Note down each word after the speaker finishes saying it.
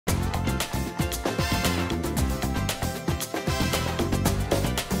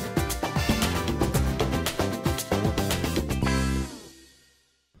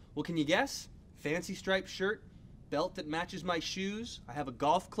Well, can you guess? Fancy striped shirt, belt that matches my shoes, I have a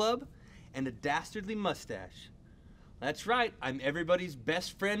golf club, and a dastardly mustache. That's right, I'm everybody's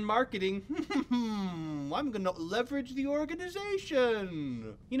best friend marketing. I'm gonna leverage the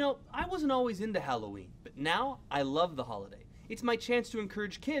organization. You know, I wasn't always into Halloween, but now I love the holiday. It's my chance to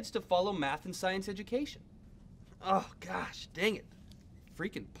encourage kids to follow math and science education. Oh gosh, dang it.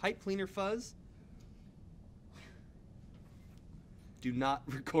 Freaking pipe cleaner fuzz. Do not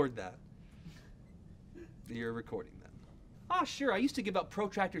record that. You're recording that. Ah, sure, I used to give out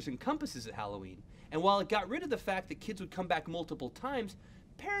protractors and compasses at Halloween. And while it got rid of the fact that kids would come back multiple times,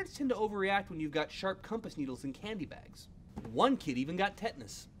 parents tend to overreact when you've got sharp compass needles in candy bags. One kid even got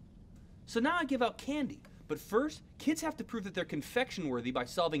tetanus. So now I give out candy, but first, kids have to prove that they're confection worthy by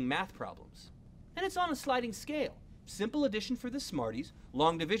solving math problems. And it's on a sliding scale. Simple addition for the Smarties,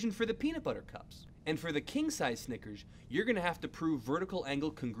 long division for the peanut butter cups. And for the king-size Snickers, you're gonna have to prove vertical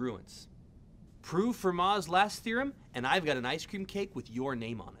angle congruence. Prove Fermat's last theorem, and I've got an ice cream cake with your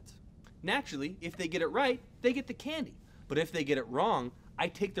name on it. Naturally, if they get it right, they get the candy. But if they get it wrong, I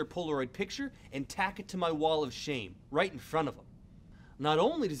take their Polaroid picture and tack it to my wall of shame, right in front of them. Not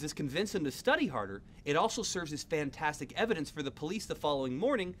only does this convince them to study harder, it also serves as fantastic evidence for the police the following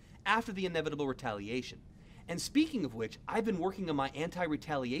morning after the inevitable retaliation. And speaking of which, I've been working on my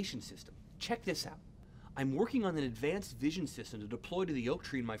anti-retaliation system. Check this out. I'm working on an advanced vision system to deploy to the oak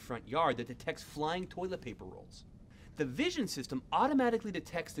tree in my front yard that detects flying toilet paper rolls. The vision system automatically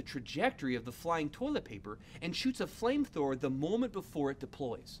detects the trajectory of the flying toilet paper and shoots a flamethrower the moment before it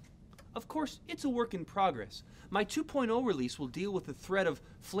deploys. Of course, it's a work in progress. My 2.0 release will deal with the threat of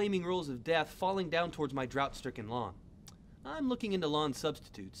flaming rolls of death falling down towards my drought-stricken lawn. I'm looking into lawn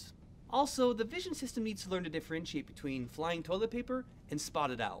substitutes. Also, the vision system needs to learn to differentiate between flying toilet paper and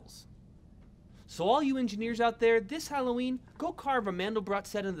spotted owls. So all you engineers out there, this Halloween, go carve a Mandelbrot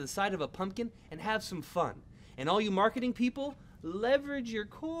set into the side of a pumpkin and have some fun. And all you marketing people, leverage your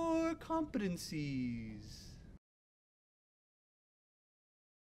core competencies.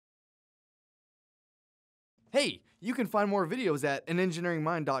 Hey, you can find more videos at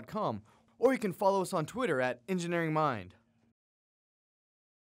anengineeringmind.com, or you can follow us on Twitter at engineeringmind.